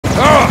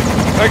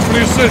Thanks for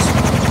the assist.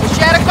 We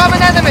share a common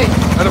enemy.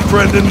 And a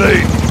friend in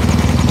need.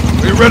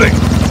 Are you ready?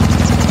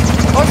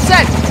 All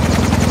set.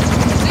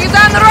 See you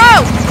down the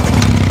road.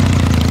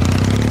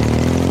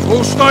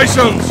 All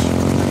stations.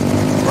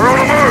 We're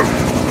on the move.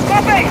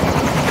 Copy.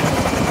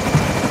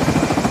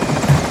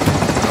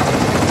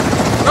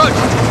 Rog,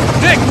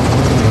 Nick,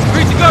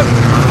 free to go.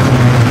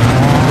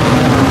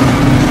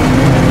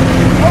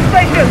 All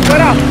stations,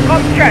 we're up.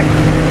 Comms check.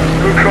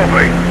 Good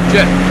copy.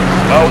 Jet.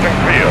 Loud and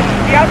clear.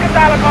 The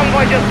Alcantara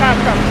convoy just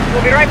passed us.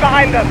 We'll be right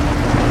behind them.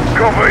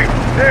 Copy.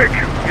 Nick,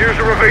 use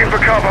the ravine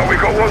for cover. We've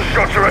got one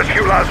shot to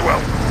rescue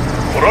Laswell.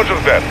 Roger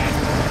that.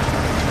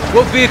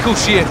 What vehicle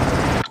she in?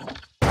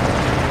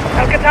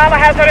 Alcantara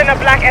has her in a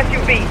black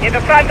SUV, in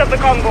the front of the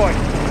convoy.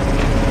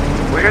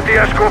 We hit the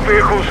escort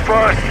vehicles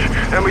first,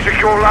 then we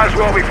secure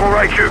Laswell before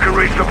AQ can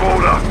reach the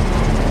border.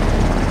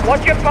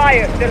 Watch your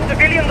fire. There are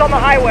civilians on the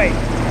highway.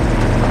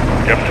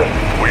 Captain,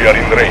 we are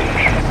in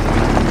range.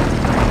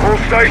 All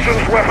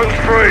stations, weapons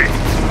free.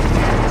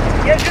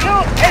 Yes, you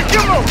move. Yes, you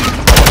move.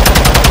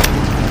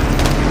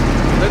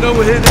 They know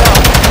we're here now.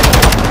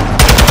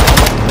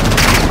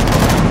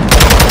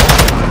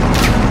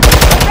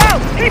 Now,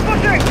 keep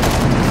pushing.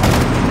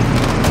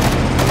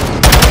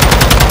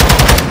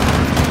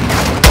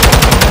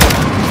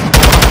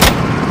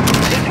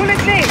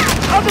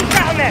 I'll do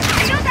that on there.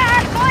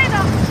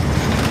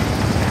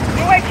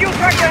 New AQ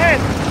track ahead.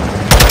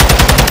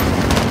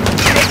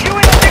 AQ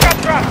in the pickup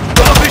truck.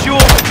 Got a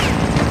visual.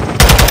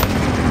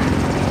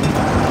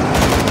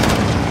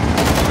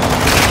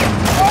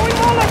 Throwing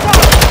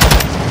Molotov.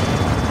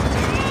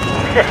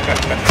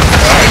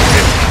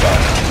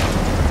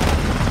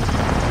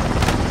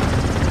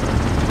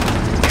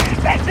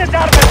 That's the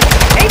Darwin.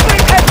 Aim for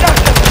his head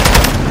junction.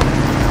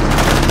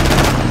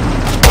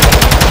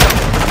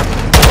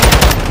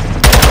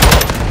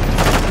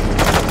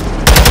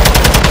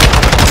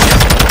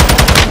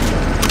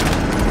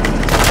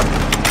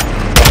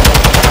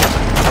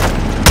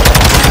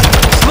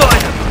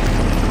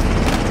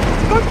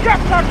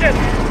 Sergeant!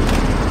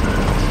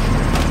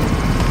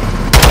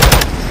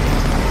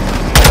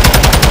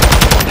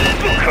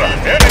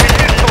 Enemy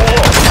missile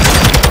lost.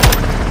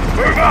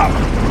 Move up!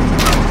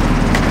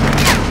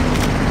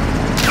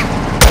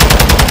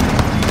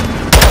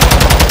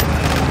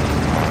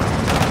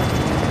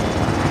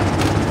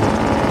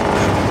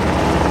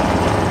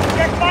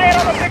 Get fire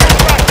on the pickup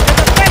truck! There's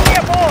a friendly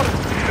aboard!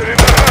 Get in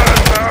the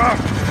hands, Sarah!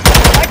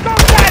 I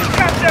don't stand,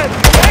 Captain!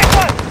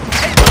 Record!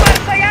 Es tu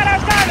ensayar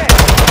sale!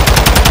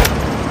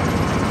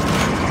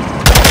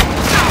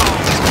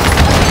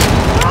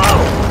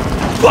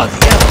 Bloody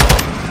hell!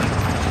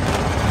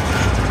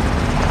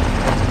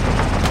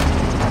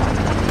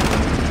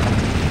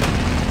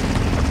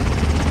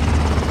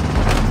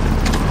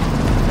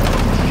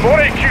 More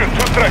AQ, 2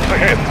 tracks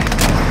ahead.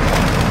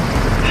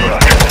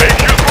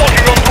 AQ's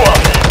locking onto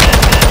us.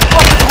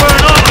 What is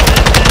wearing on?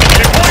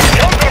 Deploying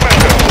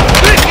countermeasures.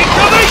 Nick,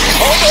 incoming!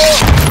 Hold on!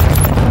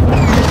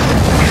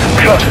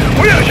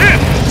 We are hit!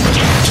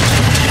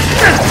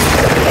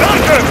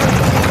 Sergeant!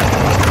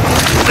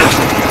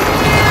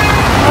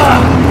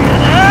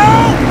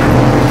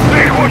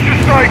 Nick, what's your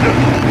status?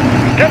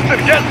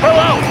 Captain, jet fell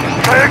out.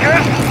 Say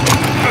again?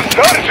 The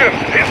sergeant,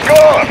 he's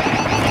gone.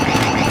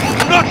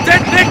 I'm not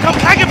dead, Nick! I'm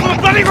hanging from a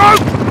bloody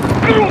rope!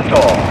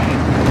 Brutal!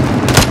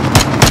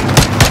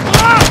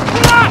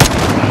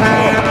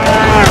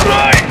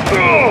 Right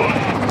through!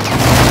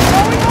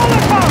 Throwing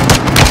Molotov!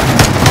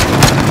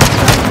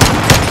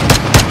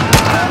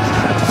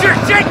 Shit,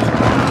 shit!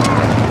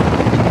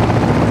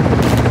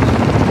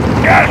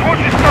 Guys,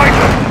 what's your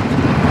status?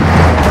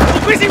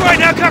 We're busy right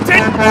now,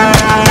 Captain!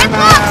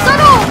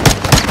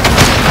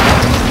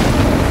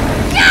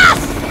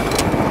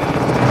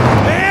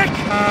 Nick!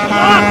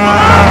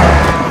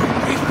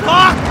 He's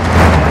blocked!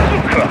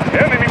 Suka,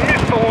 enemy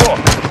missile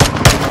lost.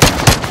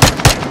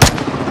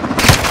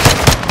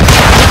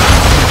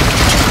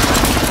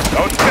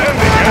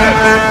 Outstanding,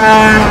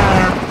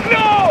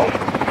 No!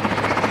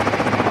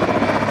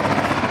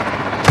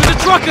 There's a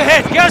truck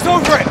ahead! Get us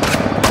over it!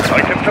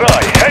 I can try.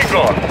 Hang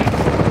on.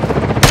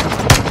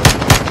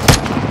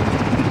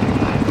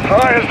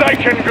 High as I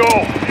can go.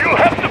 You'll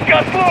have to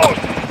cut close.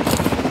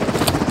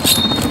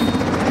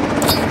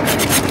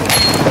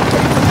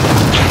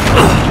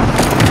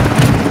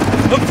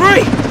 I'm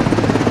free!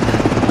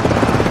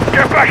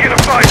 Get back in the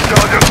fight,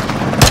 Sergeant.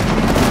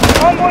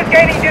 Convoy's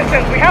gaining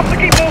distance. We have to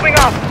keep moving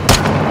up.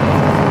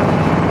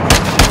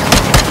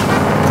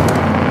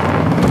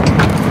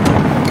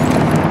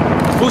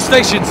 All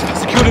stations,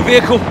 secure the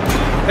vehicle.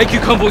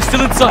 AQ convoy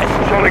still in sight.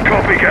 Solid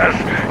copy, Gaz.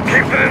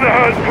 Keep it in the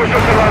herd and push us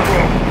to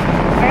Laswell.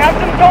 I have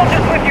some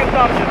soldiers with you,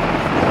 Sergeant.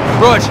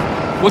 Rog,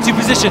 what's your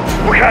position?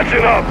 We're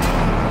catching up.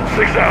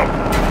 6 out.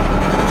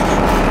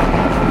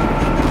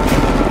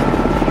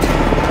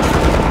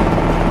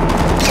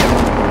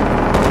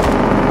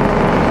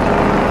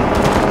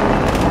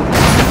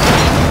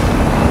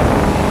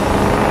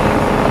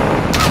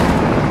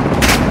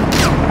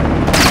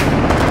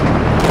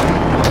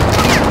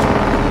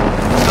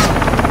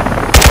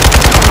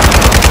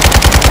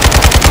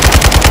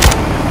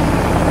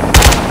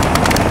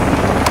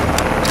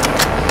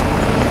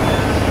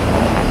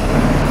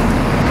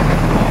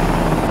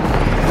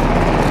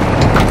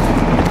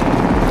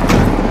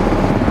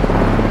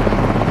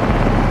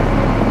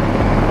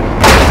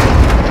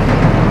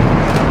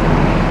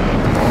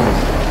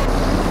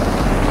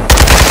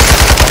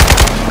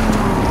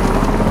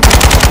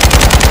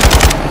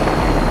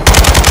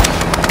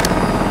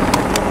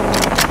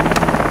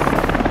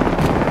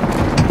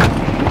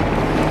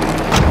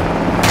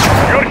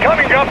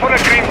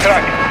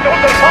 crack.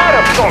 Total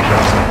fire, soldier.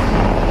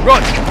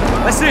 Right,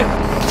 that's it.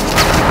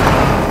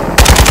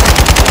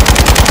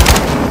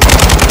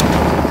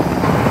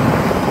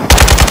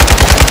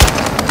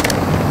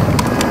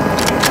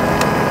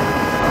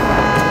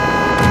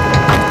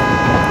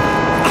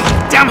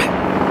 Damn it!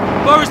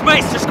 Boris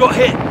mates just got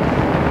hit.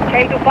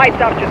 K2 fight,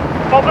 Sergeant.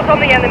 Focus on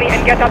the enemy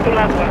and get up to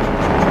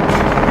Laswell.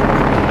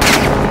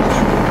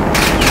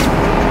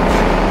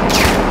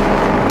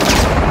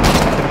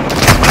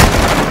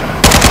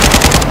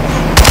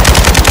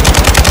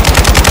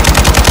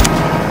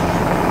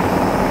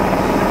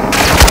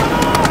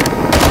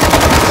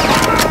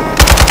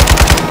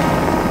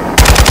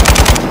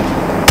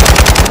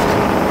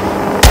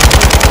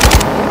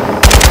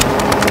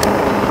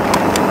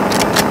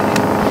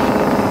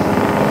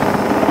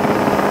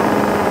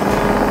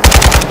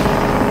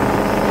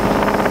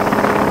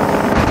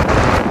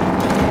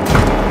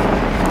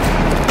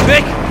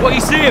 Vic, what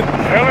you see him?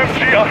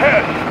 LMG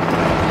ahead.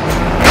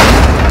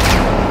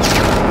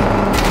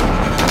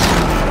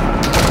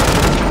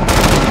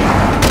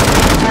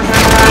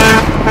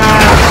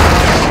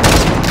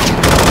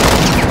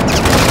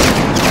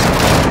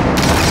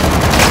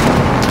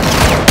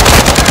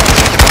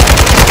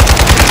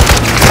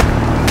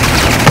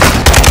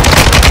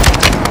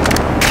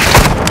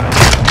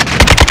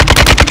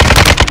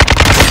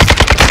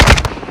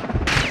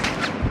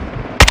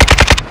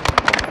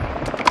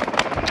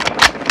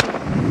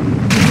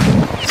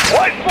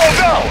 Why slow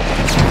down?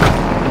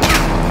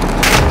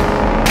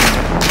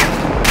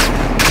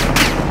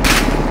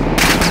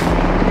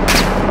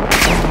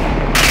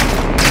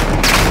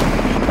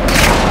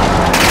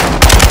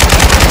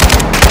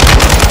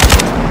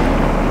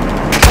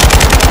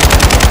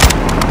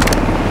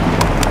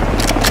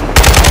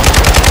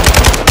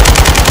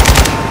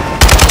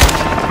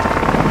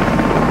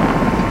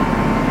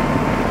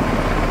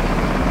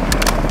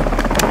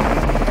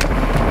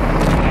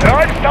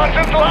 Alright,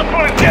 Sergeant, the last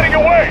one is getting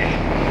away!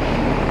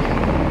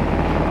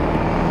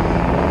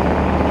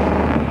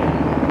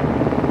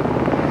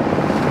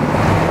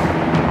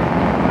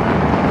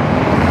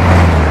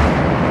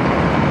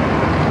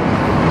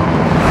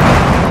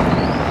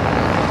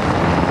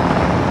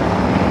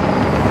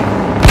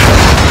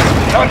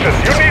 Sergeant,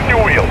 you need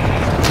new wheels.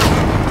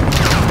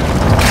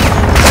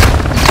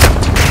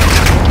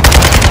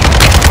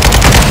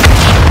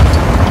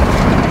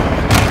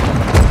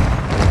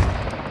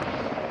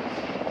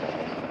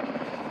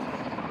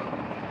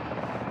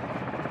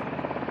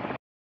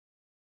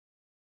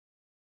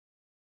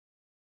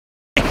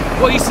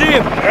 What you see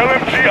him?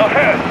 LMG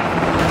ahead.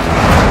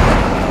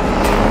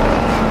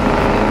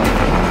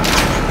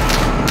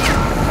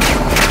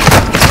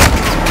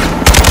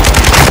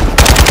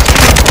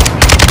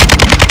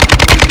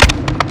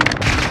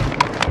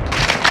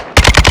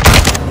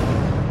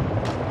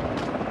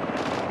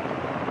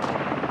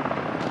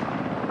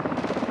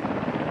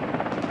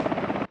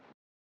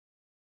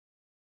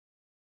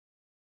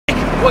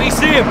 What you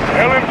see him?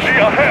 LMG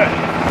ahead.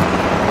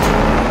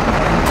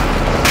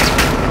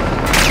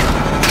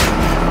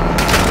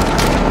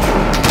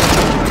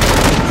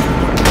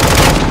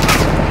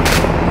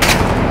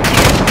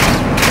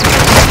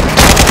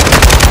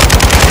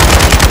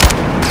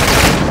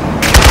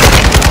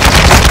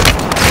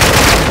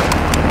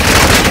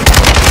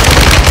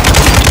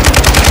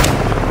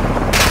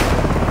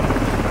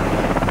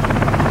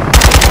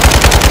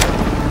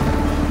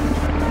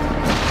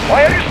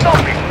 Why are you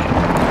stopping?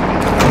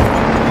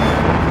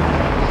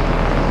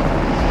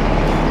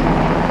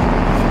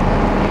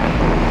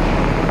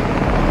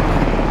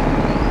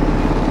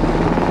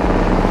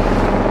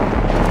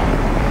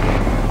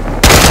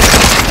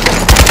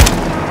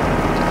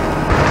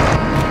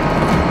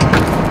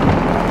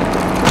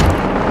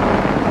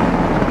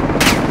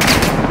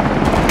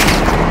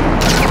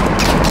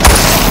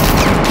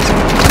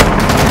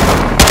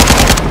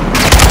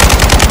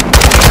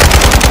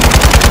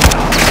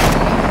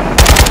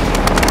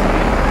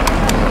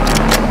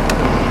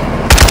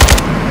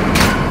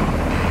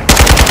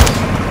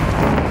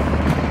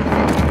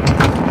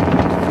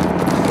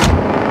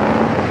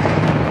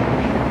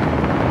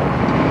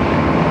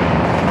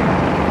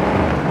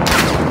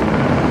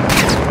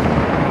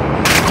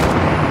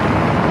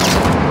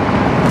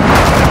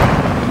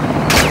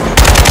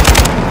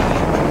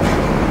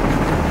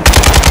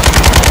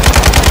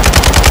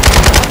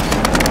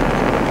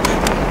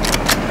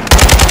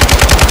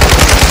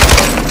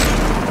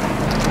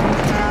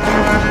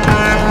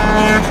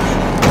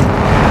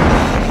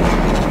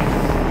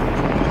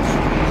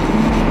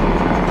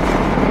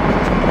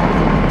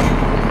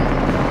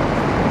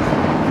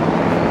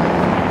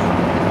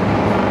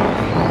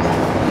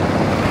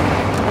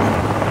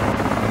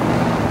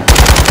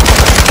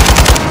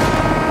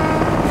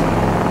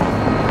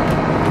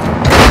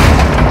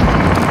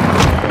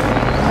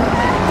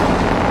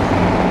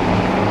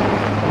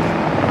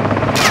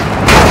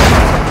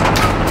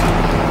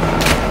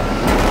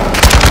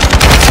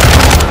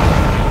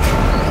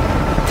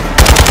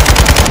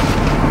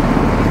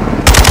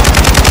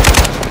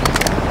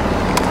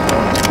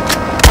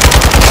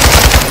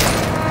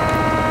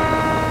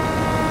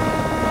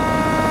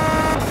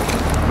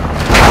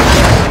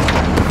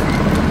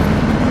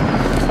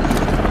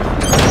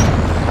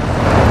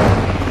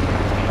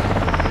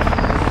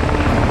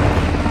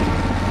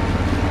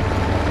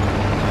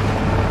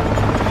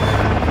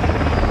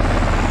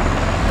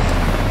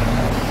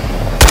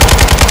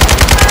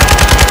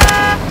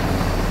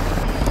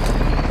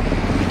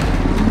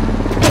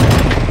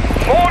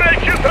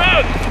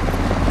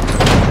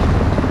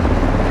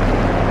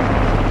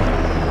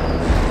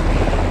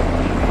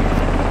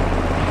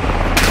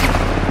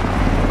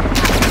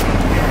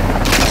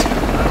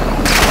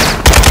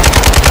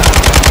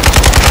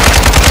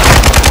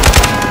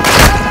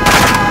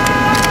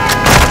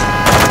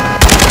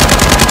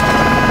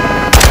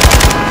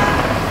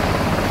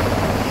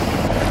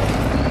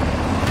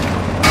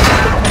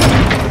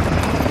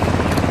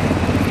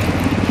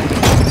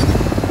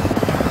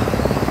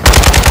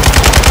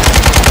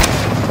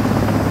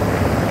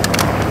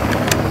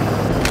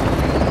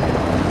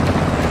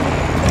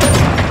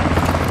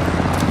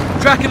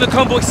 tracking the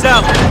convoy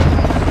south.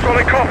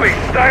 Solid copy.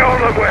 Stay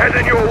on them. We're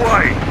heading your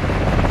way.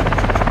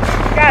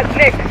 Guys,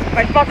 Nick,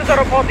 my spotters are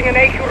reporting an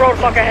AQ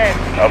roadblock ahead.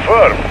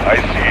 Affirm. I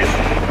see it.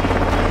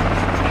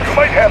 You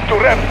might have to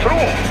ram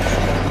through.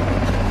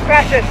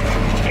 Crash it.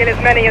 Kill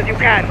as many as you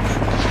can.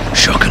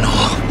 Shock and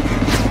awe.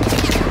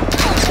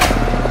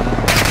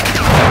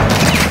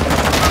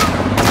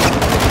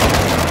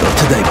 Not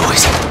today,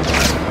 boys.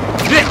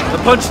 Nick, a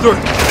punch through.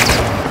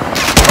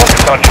 Copy,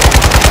 Sergeant.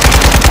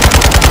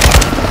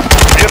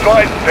 Be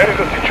advised, there is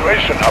a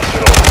situation after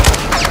all.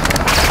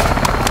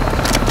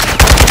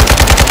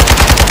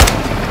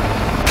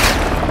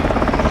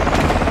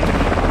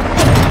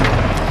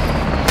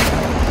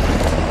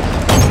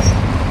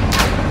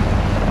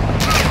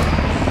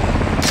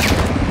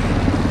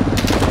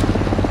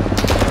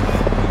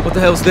 What the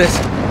hell's this?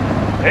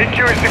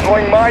 AQ is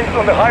deploying mines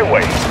on the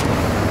highway.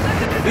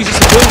 These are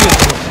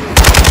civilians.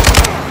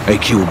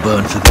 AQ will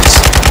burn for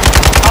this.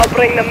 I'll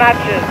bring the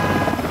matches.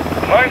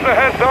 Mines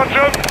ahead,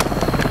 Sergeant.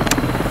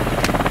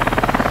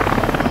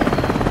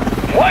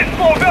 Why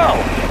slow down?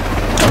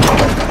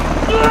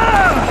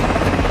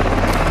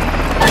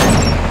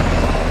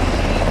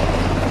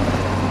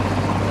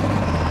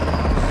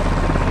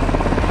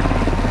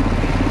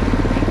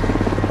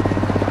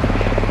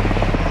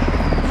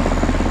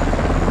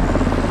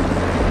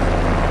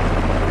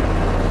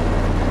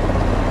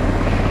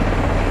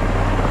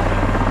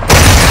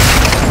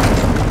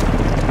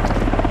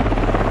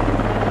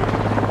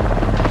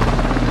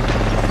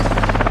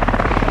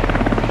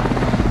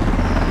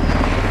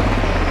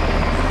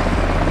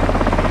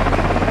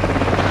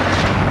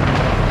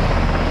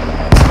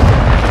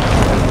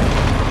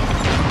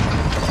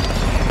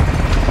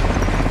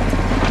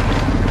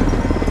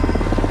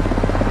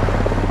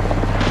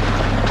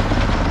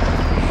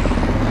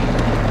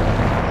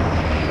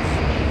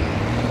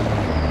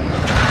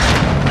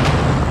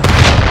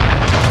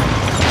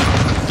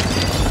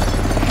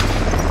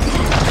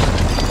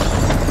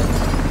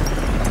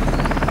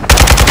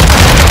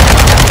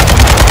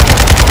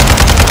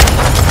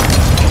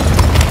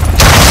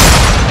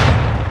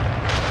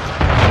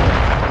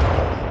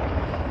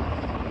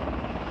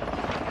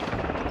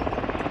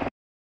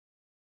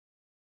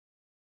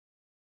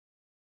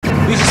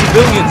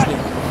 Civilians, Nick.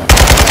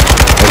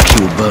 AQ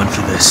will burn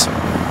for this.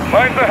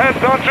 Mines ahead,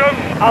 Sergeant.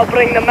 I'll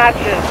bring the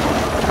matches.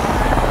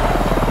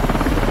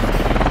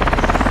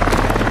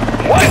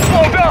 Why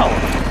slow down?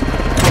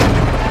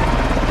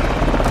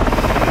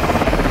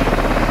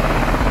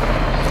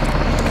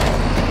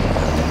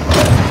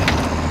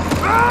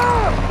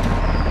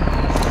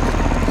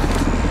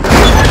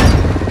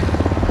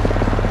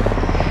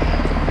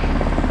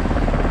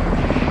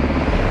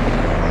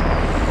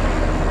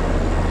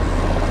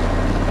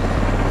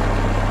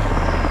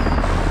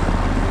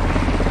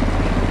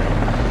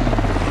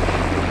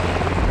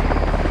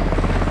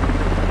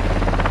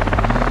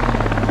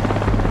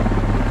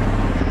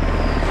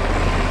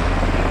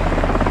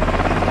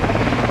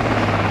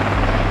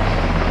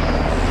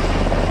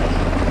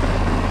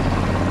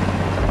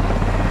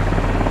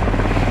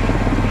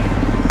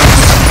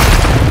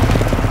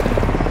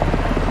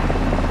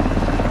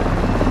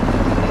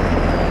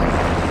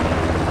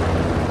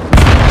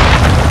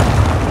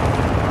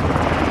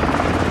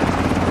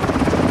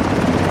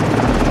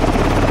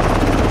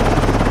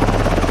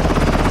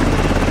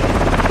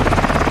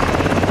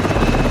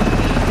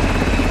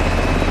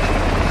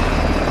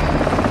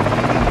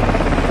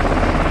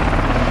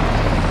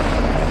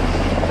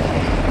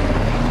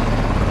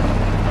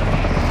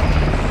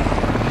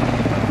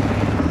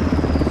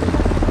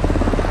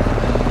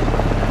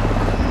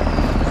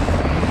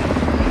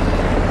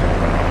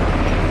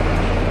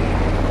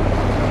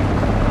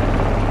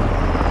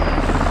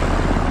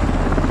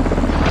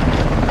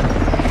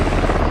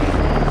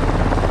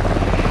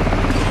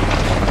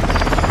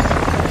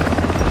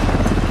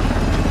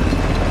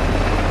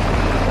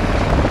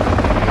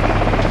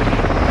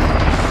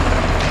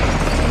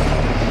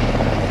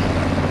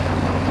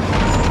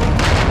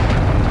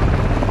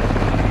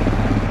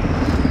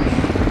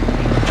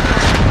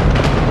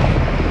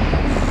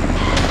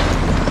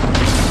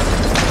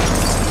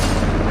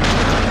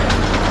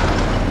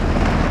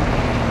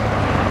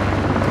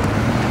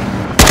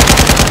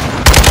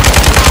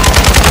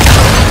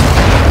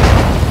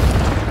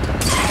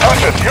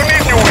 You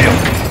need your wheel.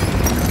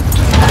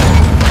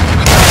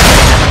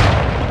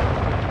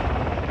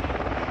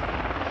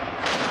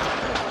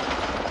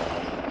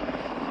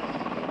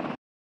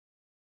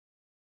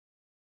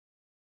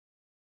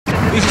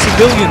 These are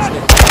civilians,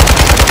 Nick.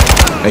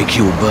 AQ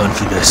will burn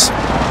for this.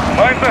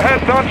 Mines ahead,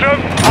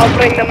 Sergeant. I'll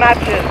bring the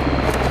matches.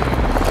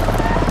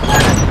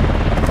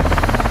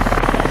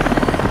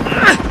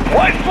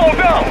 Why slow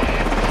down?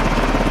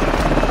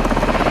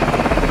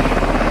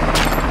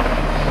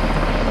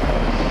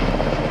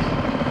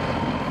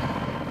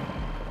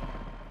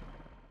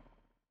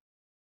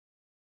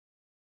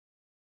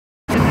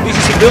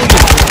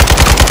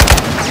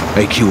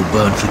 AQ will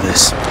burn for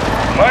this.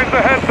 Mines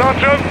ahead,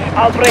 Sergeant.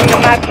 I'll bring the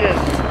matches.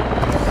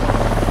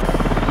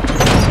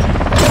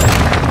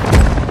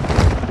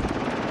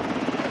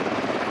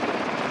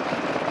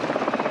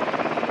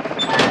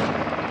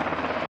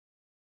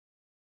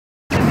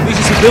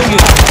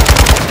 civilians.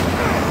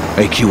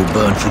 AQ will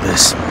burn for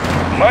this.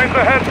 Mines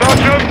ahead,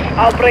 Sergeant!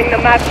 I'll bring the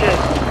matches.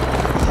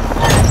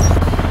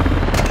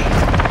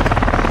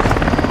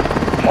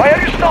 Why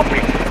are you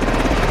stopping?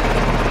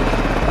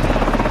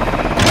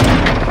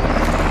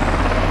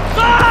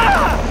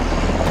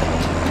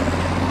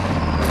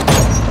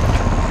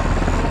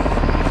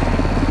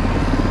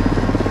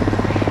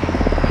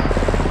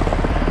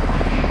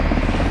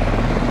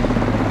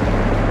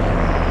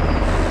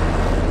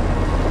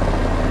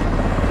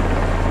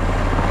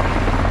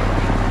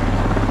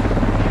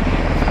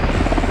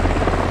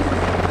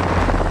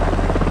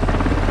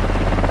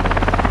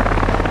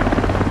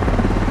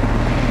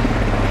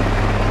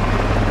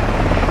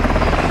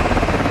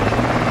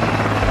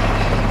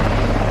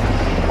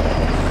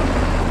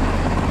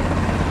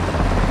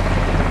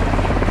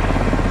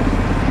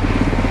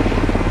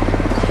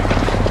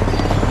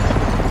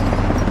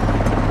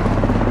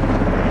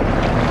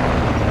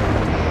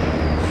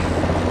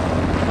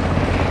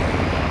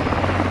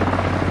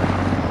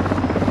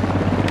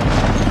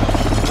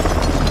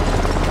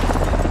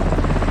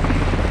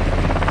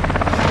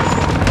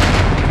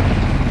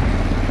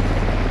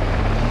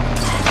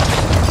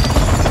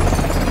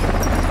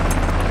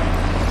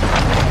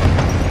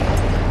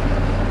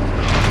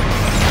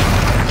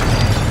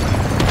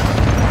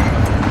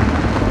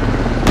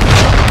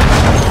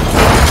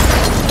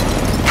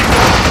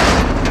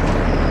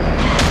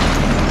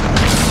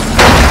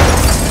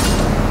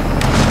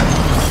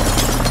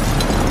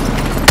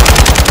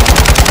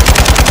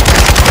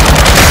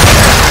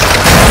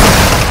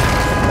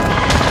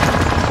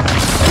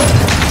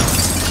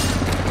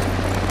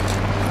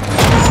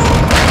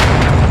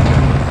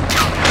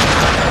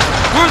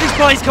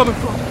 Where's coming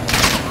from?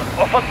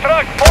 Off a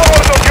track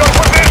forward of your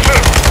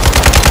position!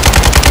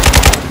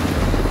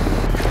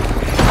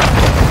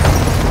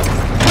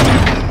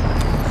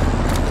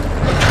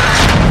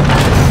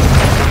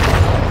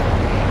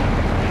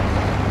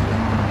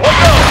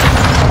 Watch out!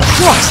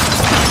 Christ!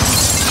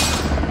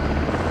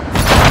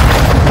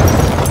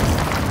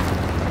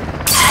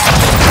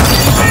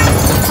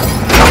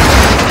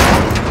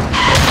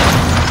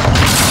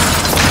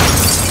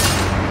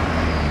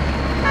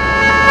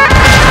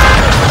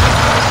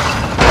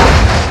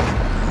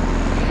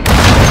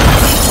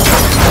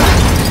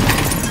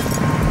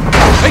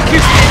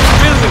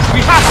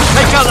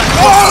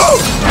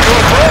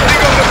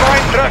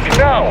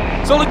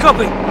 Solid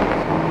copy.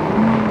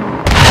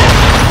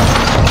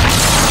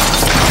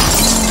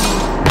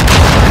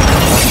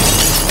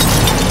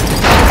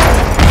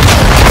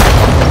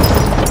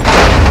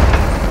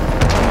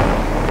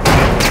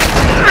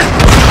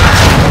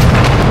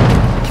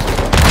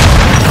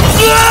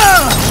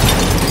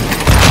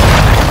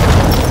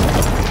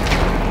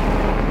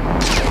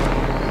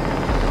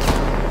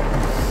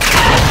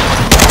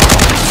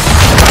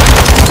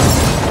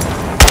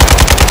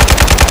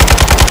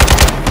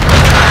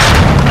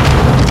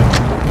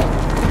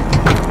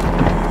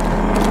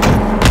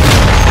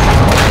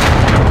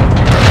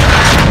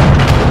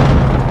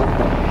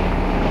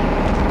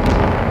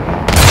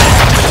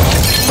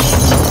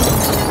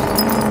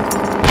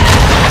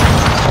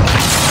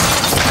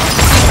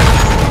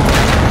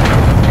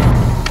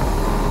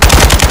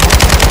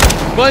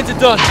 Mines are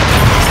done.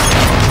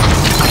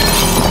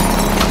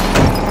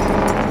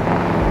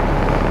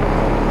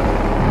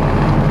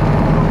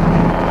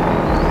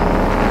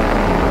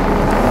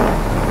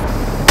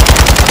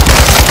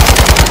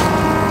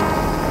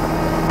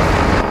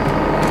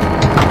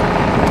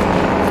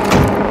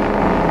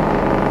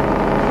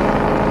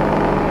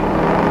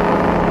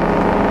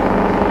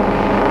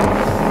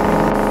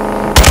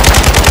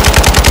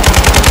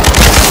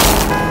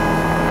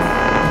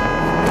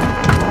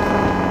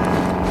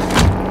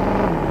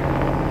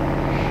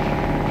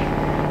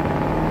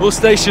 All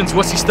stations,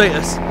 what's your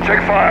status?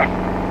 Check fire.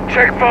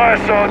 Check fire,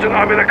 Sergeant.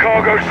 I'm in a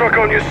cargo truck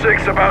on your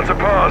 6 about to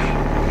pass.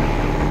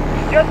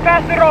 Just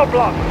past the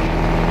roadblock.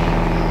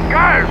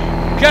 Go!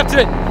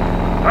 Captain!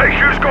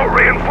 HQ's got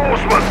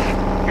reinforcements.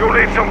 You'll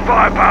need some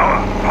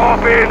firepower. Hop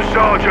in,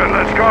 Sergeant.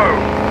 Let's go.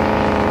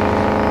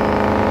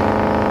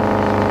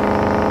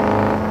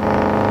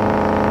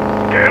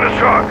 Get in the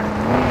truck.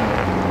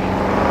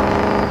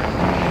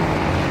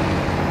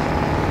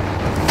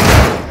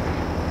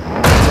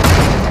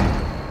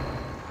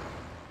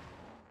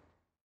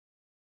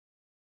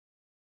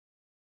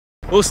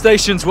 All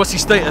stations, what's your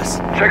status?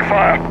 Check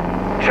fire.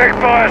 Check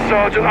fire,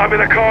 Sergeant. I'm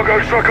in a cargo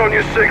truck on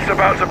your 6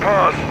 about to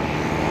pass.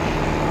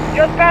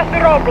 Just past the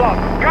roadblock.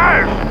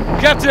 Go!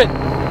 Captain!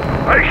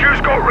 HQ's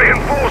got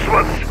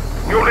reinforcements.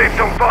 You'll need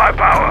some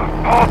firepower.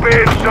 Hop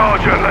in,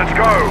 Sergeant. Let's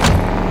go.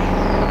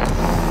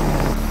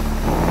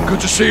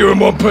 Good to see you in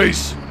one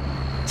piece.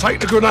 Take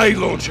the grenade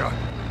launcher.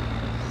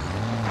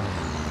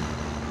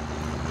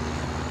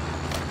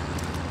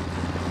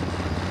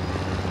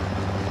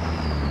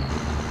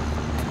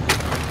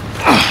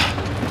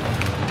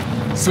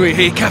 Sweet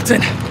heat,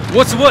 Captain.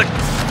 What's the word?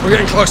 We're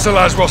getting close to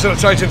Lasros and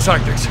are changing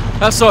tactics.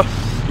 How so?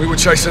 We were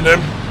chasing them.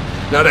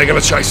 Now they're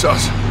gonna chase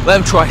us. Let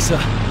them try, sir.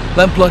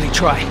 Let them bloody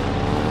try.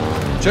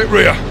 Check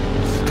rear.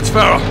 It's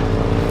Farah.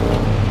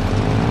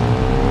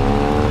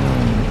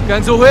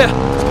 Gang's all here.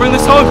 Let's bring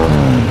this home.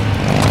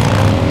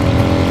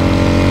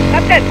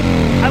 Captain,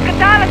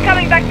 Al-Qatala's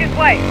coming back this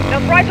way.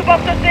 They'll try to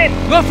box us in.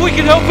 Not if we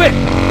can help it.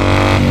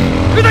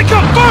 Here they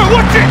come! Fire!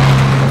 Watch it!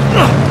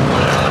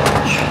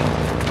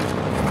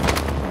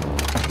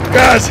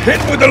 Guys,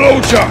 hit with the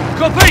launcher!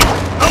 Copy!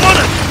 I'm on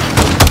it!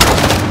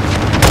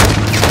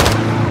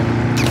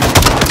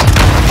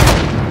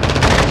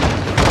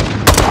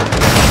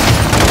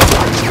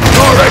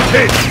 Direct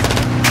hit!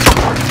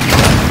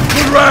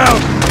 Good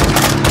round!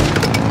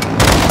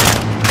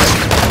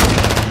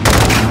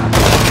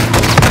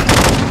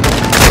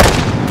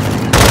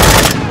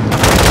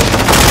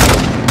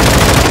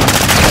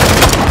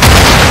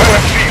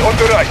 OFC on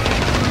the right.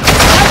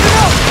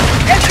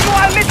 اسمه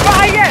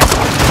المدفعية.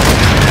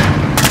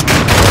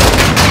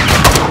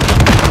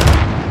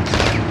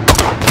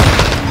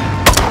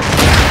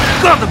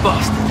 Grab the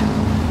bastard!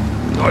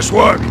 Nice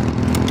work!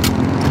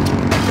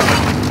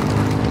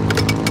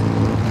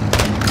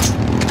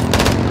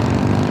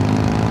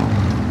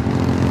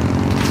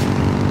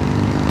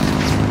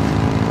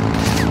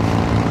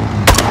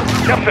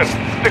 Captain,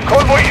 the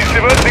convoy is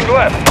diverting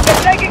left.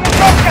 They're taking a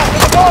shortcut to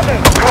the border.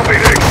 Copy,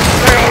 Nick.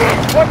 Stay on them.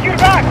 Watch your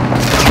back.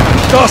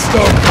 Dust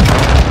them!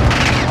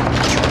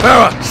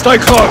 Farah, stay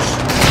close!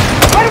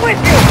 We're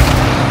with you.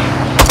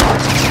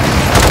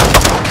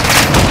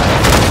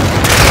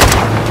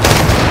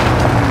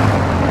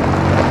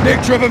 Nick,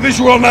 do you have a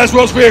visual on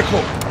Laswell's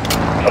vehicle?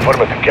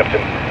 Affirmative,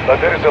 Captain. But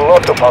there is a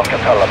lot of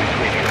Al-Qatala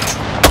between you.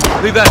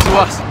 Leave that to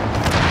us.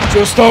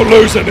 Just don't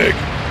lose it, Nick.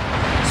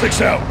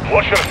 6 out.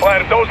 Watch your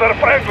fire, those are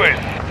friendlies.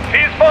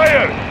 Cease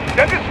fire!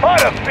 That is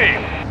fire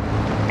steam!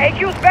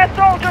 AQ's best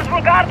soldiers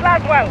will guard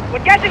Laswell.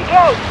 We're getting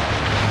close.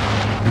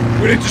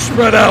 We need to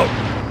spread out.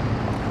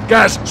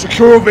 Guys,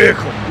 secure a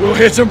vehicle. We'll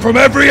hit them from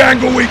every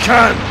angle we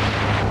can.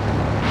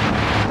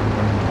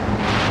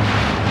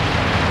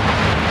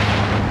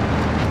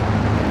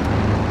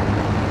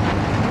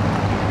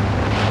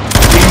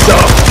 Ease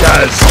up,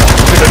 Gaz.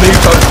 We're gonna need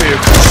those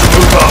vehicles to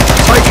move up.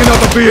 Take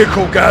another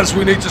vehicle, Gaz.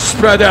 We need to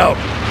spread out.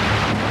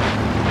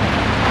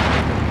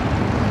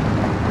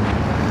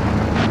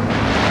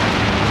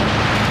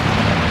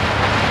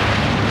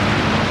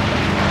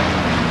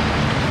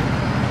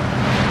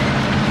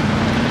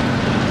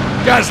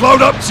 Guys,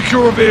 load up,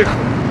 secure a vehicle.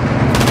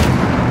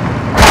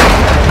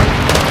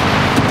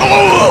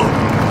 Oh!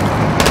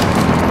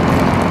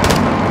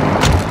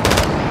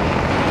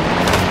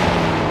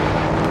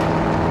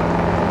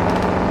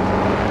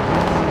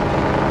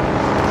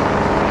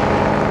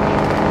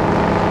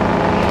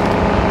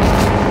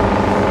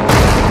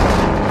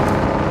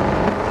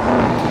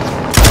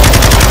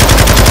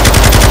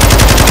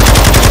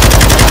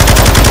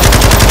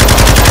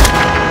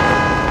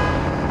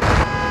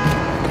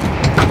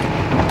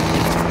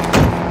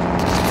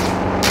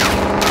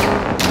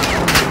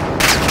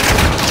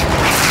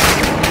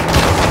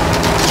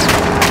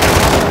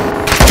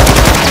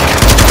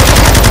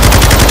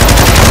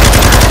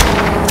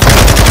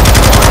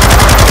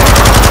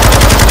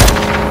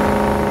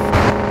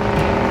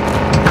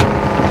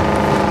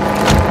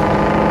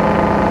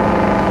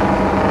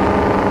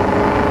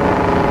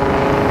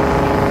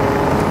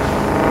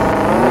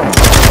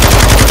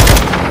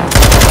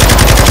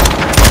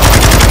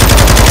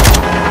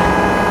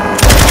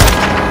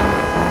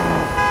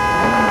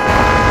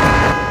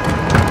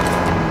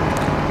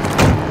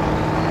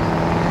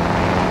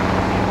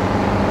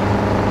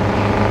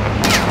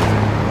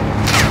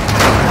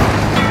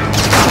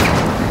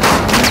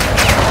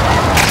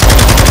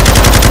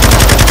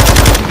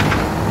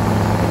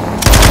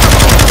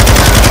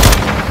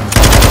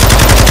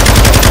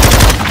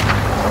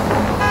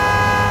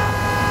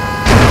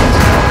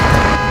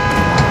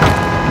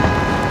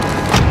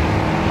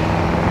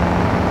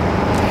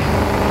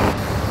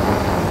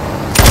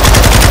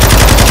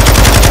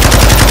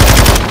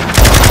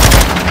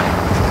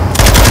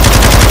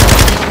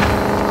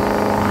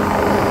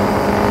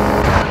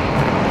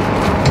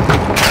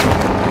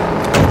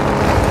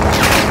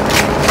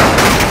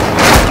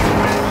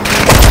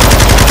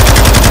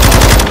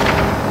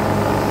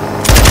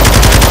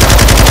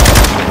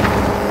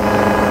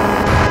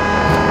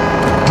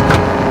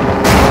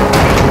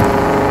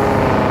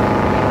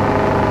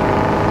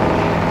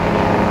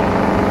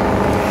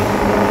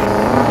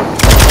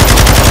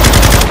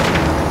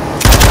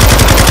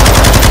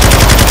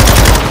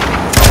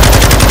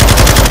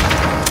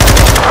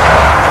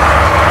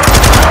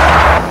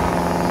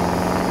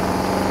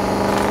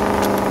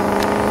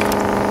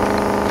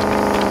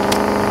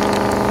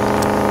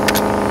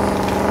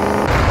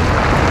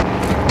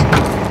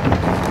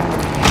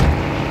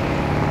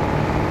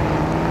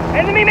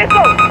 Enemy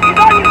missile! He's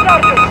on you,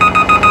 Sergeant!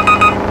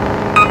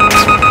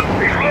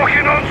 He's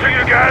locking onto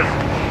you, guys!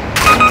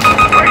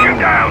 Take him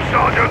down,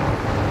 Sergeant!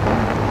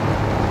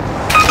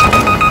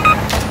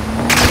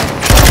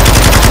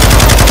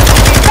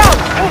 He's down!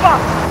 Move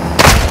up!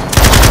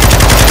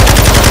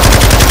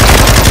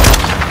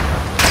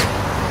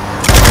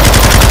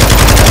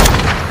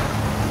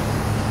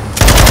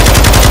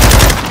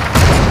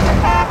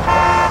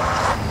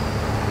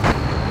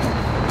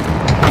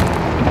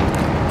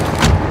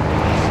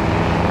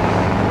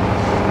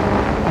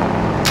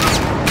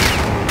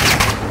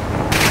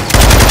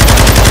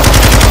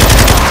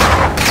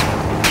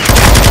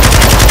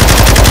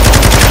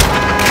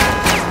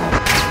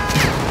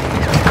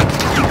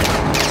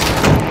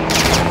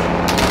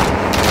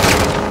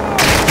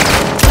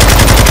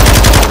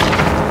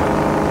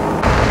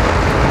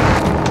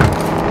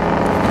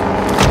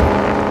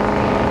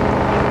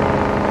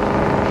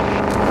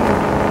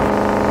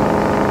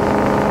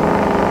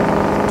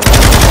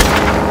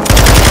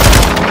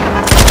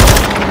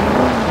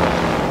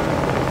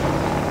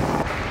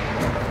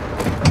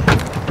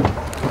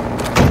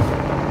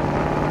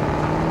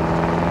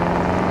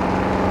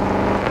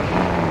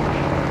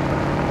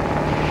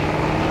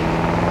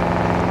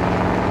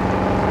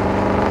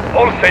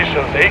 All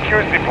stations,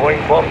 AQ is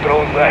deploying bomb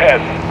drones ahead.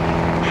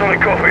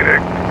 Solid copy,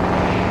 Nick.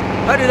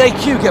 How did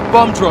AQ get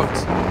bomb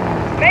drones?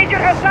 Major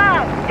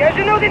Hassan! يا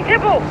جنود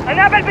انتبهوا!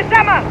 أنابل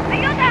بالسما!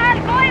 أيها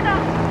القائمة!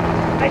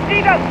 I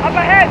see them, up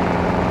ahead!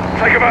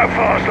 Take them out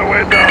faster,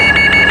 we're done.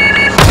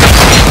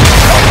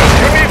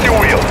 You need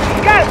your wheels.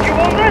 Gus, you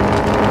wounded?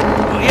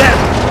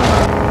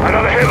 Yeah.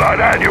 Another hit like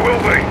that, you will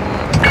be.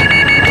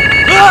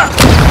 Ah!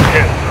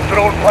 Yes, the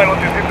drone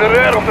pilot is in the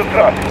rear of the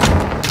truck.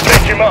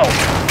 Take him out.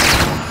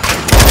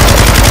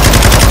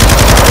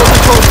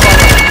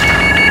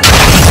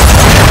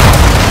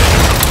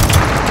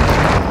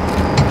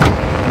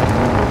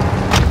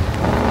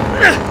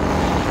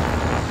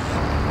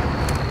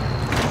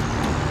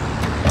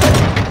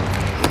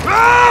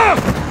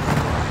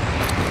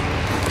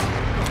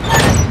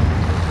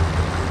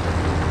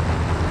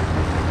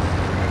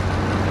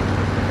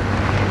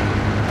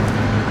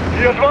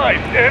 Be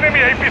advised, enemy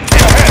APC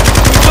ahead.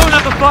 We don't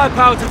have the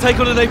firepower to take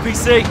on an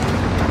APC.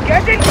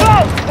 Get in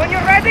close! When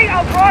you're ready,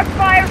 I'll cross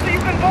fire so you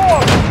can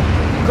board!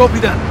 Copy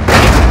that.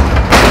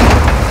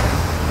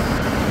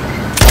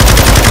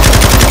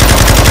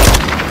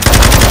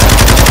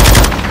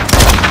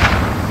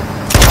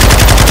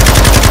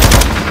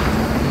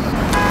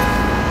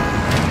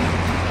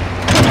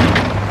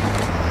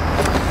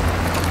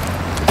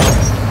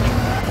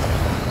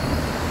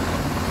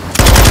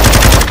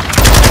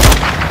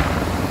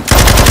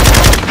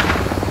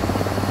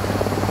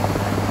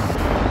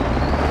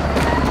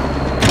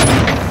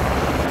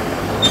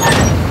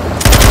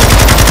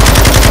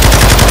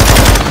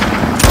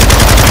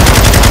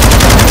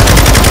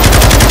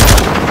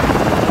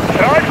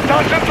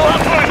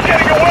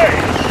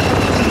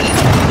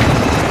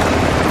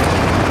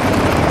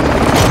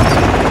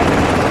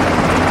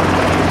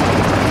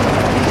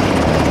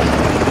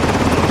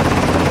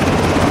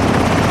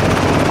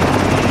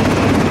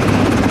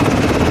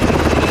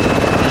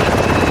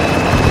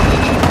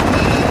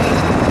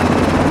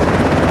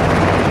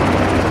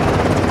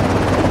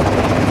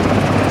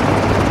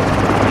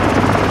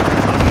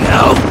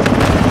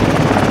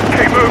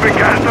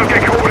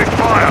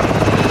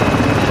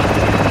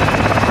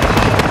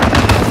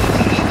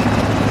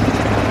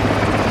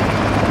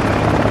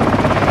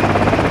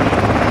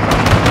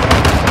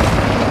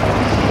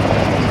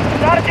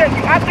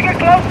 You have to get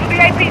close to the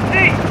APC!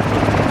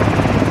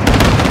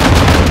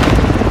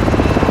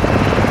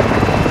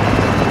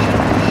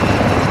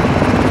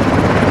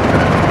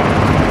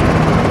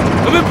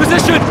 I'm in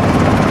position!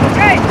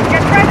 Okay,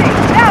 get ready!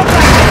 Now,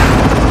 Sergeant!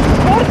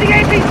 Towards the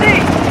APC!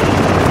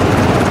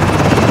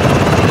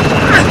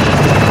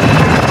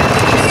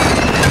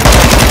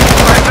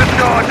 Let the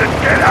Sergeant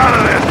get out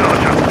of there,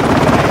 Sergeant!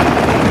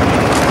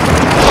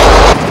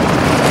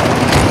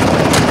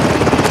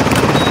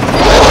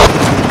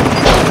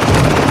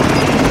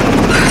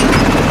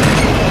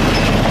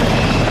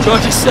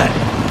 Charge is set.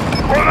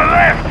 On the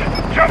left!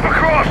 Jump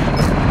across!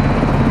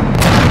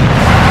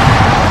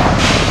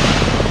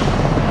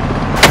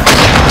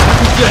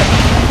 Dead.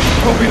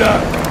 Copy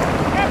that.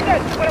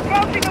 Captain, we're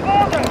approaching the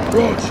border!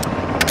 Rog.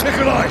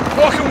 Nikolai,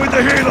 walking with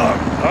the helo.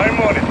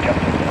 I'm on it,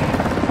 Captain.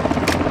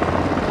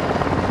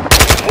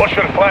 Watch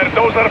your fire,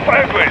 those are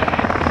friendlies!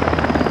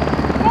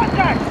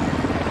 Contact!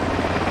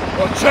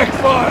 Well, check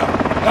fire.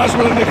 That's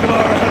where the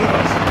Nikolai are ahead of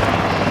us.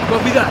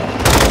 Copy that.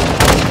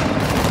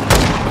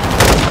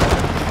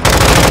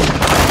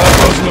 That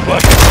goes in the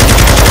black.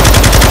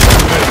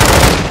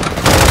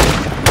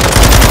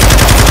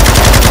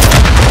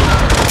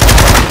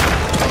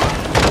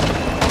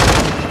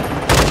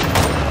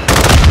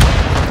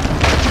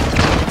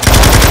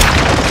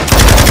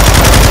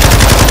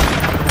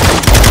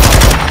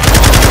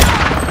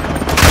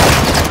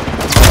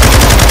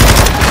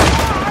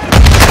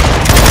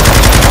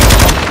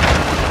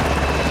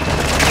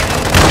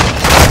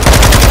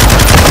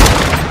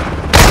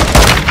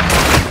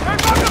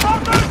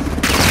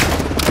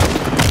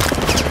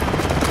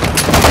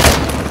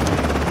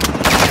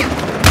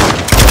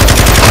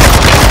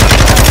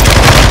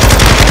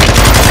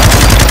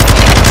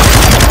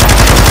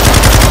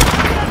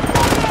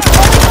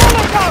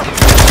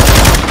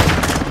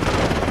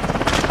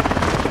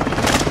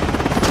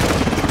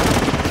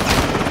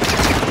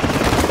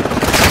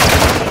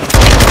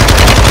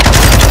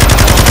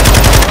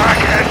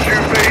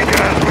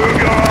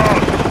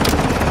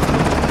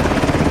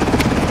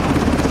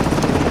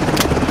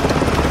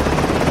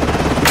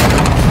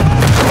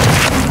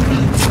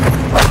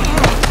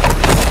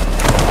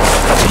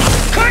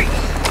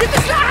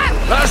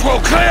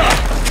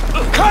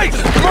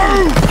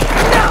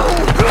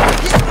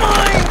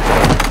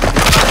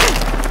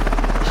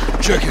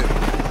 Check it.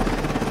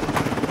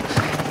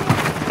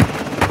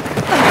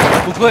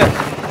 We're clear.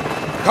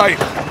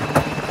 Kate.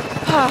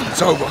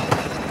 It's over.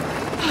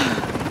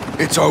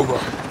 It's over.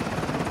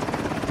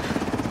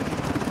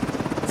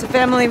 It's a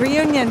family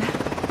reunion.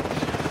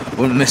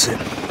 Wouldn't miss it.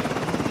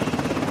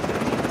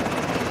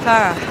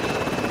 Clara.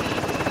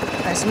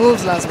 Nice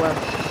moves, Laswell.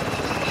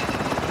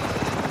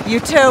 You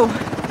too.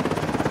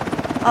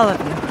 All of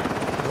you.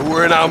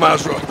 We're in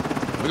Al-Mazrah.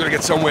 We're gonna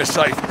get somewhere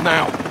safe,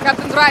 now.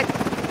 Captain's right.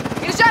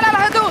 إرجال على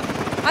الحدود.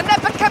 عندنا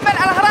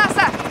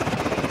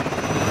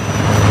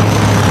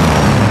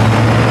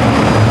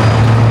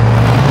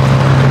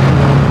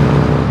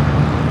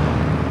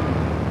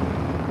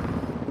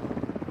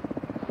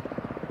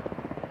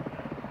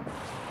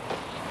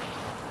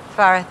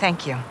Farah,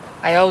 thank you.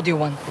 I owed you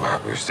one.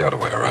 Well, it's the other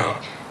way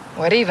around.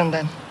 We're even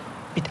then.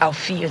 Bit auf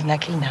vier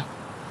Nakina.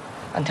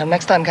 Until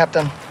next time,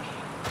 Captain.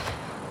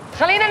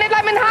 Salina, niet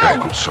laat me Hey,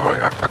 houden! I'm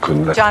sorry. I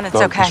couldn't let... John, it's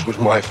no, okay. This was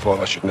my fault.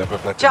 I should never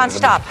have let... John, the enemy-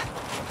 stop.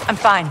 I'm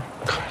fine.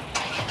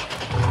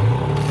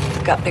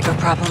 We've got bigger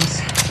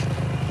problems.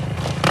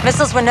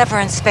 Missiles were never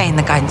in Spain,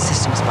 the guidance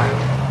systems were.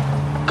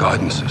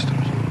 Guidance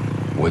systems?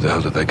 Where the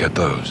hell did they get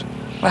those?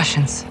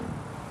 Russians.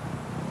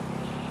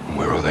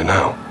 Where are they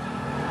now?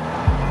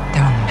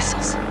 They're on the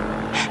missiles.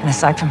 And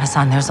aside from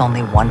Hassan, there's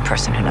only one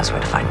person who knows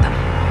where to find them.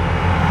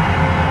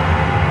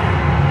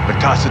 La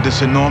Casa de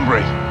Sin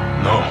Nombre.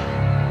 No.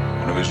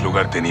 One of his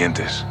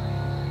lugartenientes.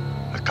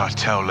 A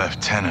cartel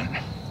lieutenant.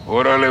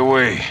 Órale,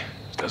 güey.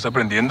 ¿Estás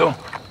aprendiendo?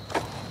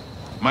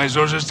 My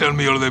sources tell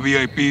me all the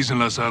VIPs in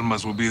Las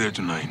Almas will be there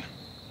tonight.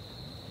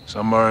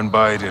 Some are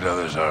invited,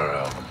 others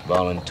are,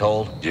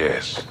 Voluntold?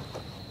 yes.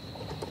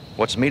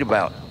 What's the meet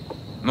about?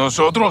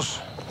 Nosotros?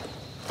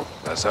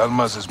 Las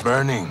Almas is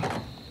burning,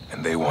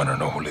 and they want to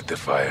know who lit the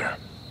fire.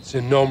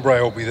 Sin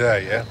Nombre will be there,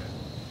 yeah?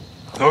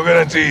 No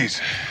guarantees,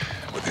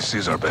 but this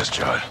is our best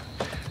shot.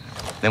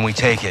 Then we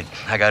take it.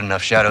 I got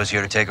enough shadows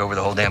here to take over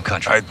the whole damn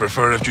country. I'd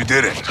prefer if you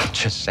didn't.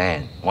 Just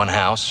saying. One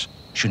house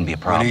shouldn't be a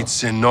We problem. need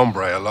Sin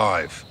Nombre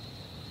alive.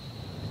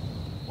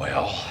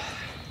 Well...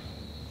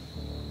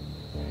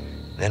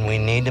 then we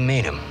need to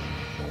meet him.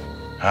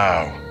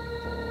 How?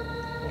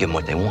 Give them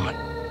what they want.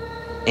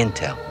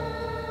 Intel.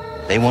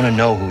 They want to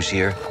know who's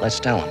here. Let's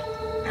tell them.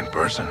 In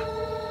person?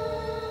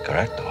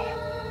 Correcto.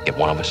 Get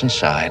one of us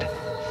inside.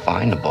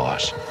 Find the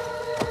boss.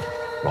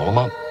 Roll him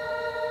up.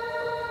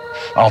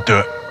 I'll do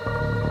it.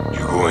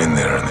 You go in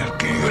there and they'll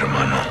kill you,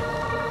 hermano.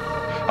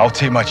 I'll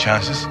take my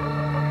chances.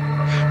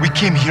 We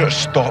came here to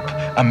stop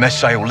a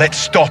missile. Let's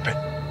stop it.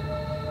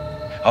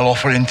 I'll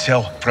offer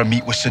intel for a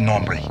meet with Sin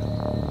Nombre.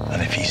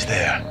 And if he's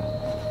there,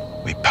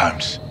 we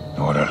pounce.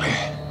 Órale.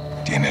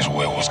 Tienes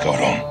huevos,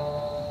 cabrón.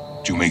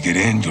 You make it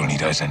in, you'll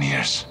need eyes and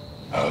ears.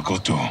 I'll go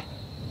too.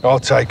 I'll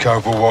take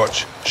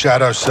Overwatch.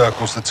 Shadow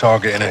circles the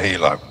target in a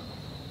helo.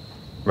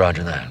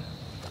 Roger that.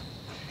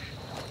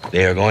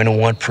 They are going to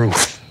want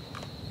proof.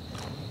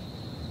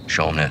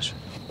 Show them this.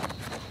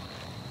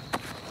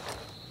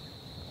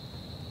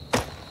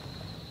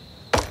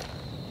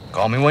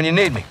 Call me when you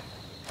need me.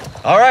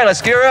 All right,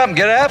 let's gear up and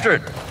get after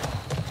it.